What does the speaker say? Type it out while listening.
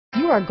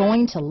are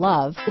going to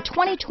love the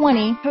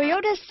 2020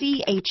 Toyota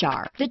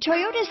C-HR. The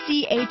Toyota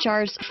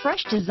C-HR's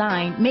fresh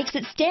design makes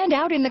it stand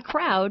out in the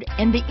crowd,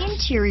 and the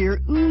interior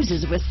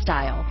oozes with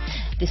style.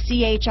 The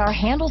C-HR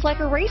handles like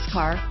a race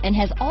car and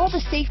has all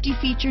the safety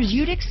features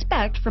you'd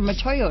expect from a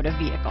Toyota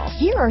vehicle.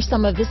 Here are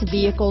some of this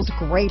vehicle's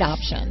great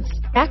options: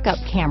 backup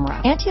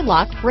camera,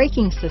 anti-lock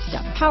braking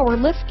system, power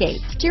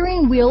liftgate,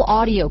 steering wheel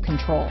audio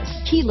controls,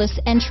 keyless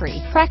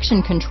entry,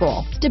 traction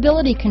control,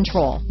 stability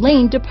control,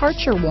 lane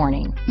departure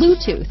warning,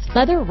 Bluetooth,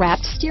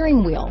 leather-wrapped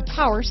steering wheel,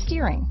 power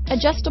steering,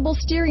 adjustable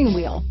steering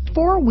wheel,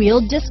 four-wheel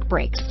disc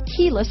brakes,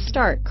 keyless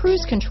start,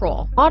 cruise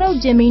control,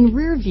 auto-dimming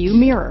rear-view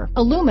mirror,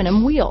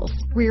 aluminum wheels,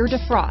 rear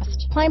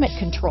defrost, climate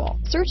control.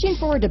 Searching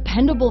for a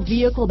dependable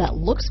vehicle that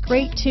looks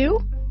great too?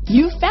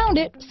 You found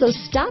it, so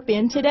stop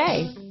in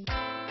today.